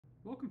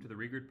Welcome to the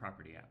Regrid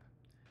Property App.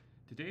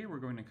 Today we're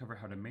going to cover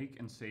how to make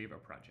and save a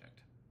project.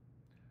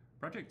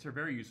 Projects are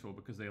very useful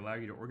because they allow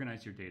you to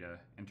organize your data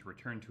and to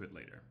return to it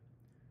later.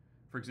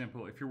 For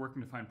example, if you're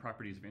working to find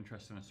properties of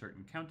interest in a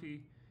certain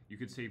county, you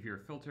could save your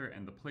filter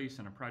and the place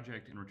in a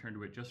project and return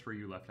to it just where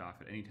you left off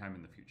at any time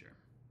in the future.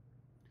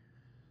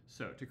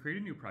 So, to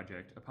create a new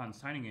project, upon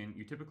signing in,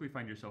 you typically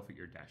find yourself at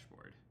your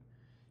dashboard.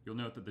 You'll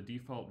note that the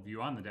default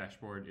view on the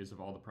dashboard is of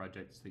all the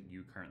projects that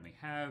you currently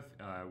have.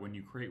 When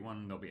you create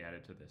one, they'll be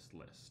added to this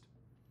list.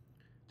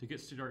 To get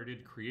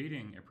started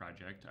creating a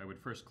project, I would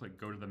first click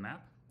Go to the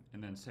Map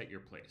and then Set Your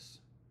Place.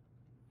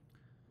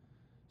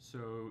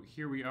 So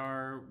here we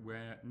are,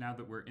 now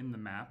that we're in the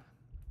map.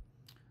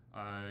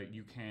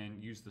 You can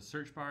use the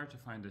search bar to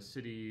find a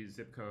city,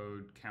 zip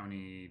code,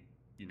 county,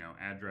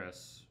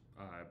 address,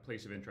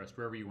 place of interest,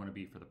 wherever you want to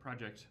be for the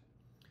project,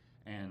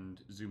 and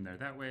zoom there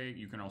that way.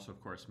 You can also,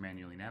 of course,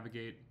 manually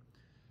navigate.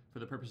 For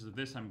the purposes of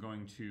this, I'm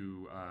going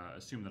to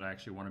assume that I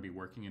actually want to be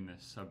working in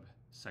this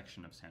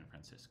subsection of San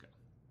Francisco.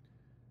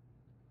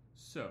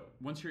 So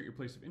once you're at your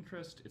place of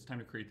interest, it's time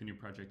to create the new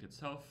project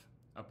itself.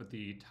 Up at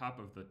the top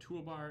of the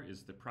toolbar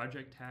is the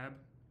Project tab,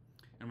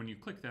 and when you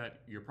click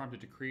that, you're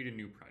prompted to create a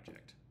new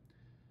project.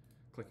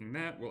 Clicking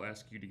that will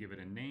ask you to give it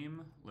a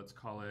name. Let's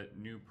call it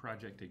New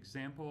Project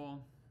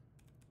Example,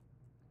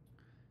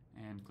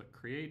 and click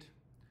Create.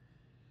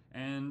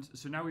 And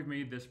so now we've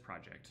made this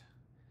project.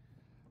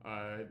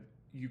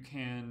 You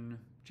can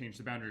change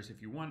the boundaries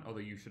if you want, although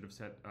you should have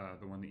set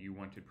the one that you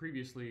wanted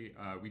previously.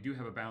 We do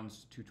have a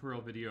bounds tutorial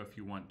video if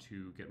you want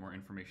to get more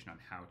information on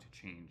how to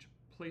change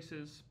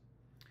places.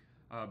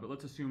 But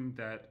let's assume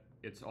that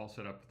it's all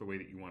set up the way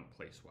that you want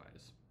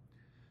place-wise.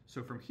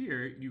 So from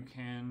here, you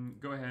can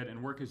go ahead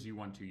and work as you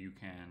want to. You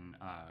can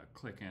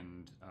click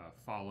and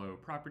follow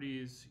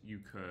properties. You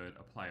could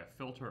apply a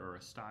filter or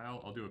a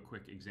style. I'll do a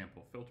quick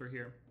example filter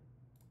here.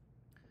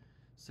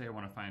 Say I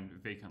want to find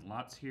vacant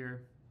lots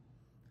here.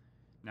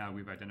 Now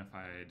we've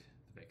identified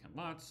the vacant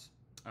lots,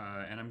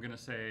 and I'm going to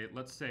say,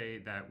 let's say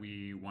that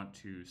we want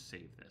to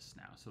save this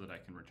now so that I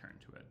can return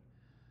to it.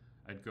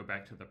 I'd go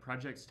back to the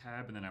Projects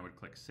tab, and then I would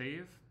click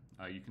Save.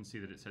 You can see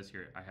that it says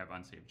here I have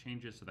unsaved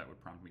changes, so that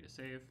would prompt me to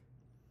save.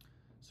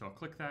 So I'll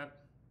click that,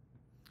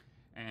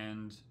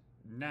 and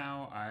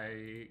now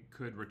I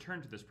could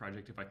return to this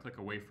project if I click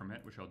away from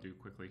it, which I'll do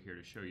quickly here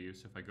to show you.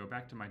 So if I go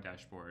back to my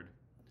dashboard,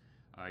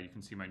 you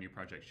can see my new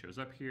project shows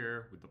up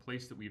here with the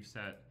place that we've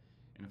set,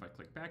 and if I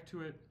click back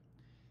to it,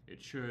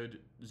 it should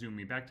zoom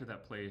me back to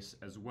that place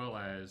as well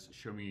as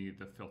show me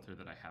the filter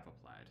that I have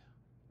applied.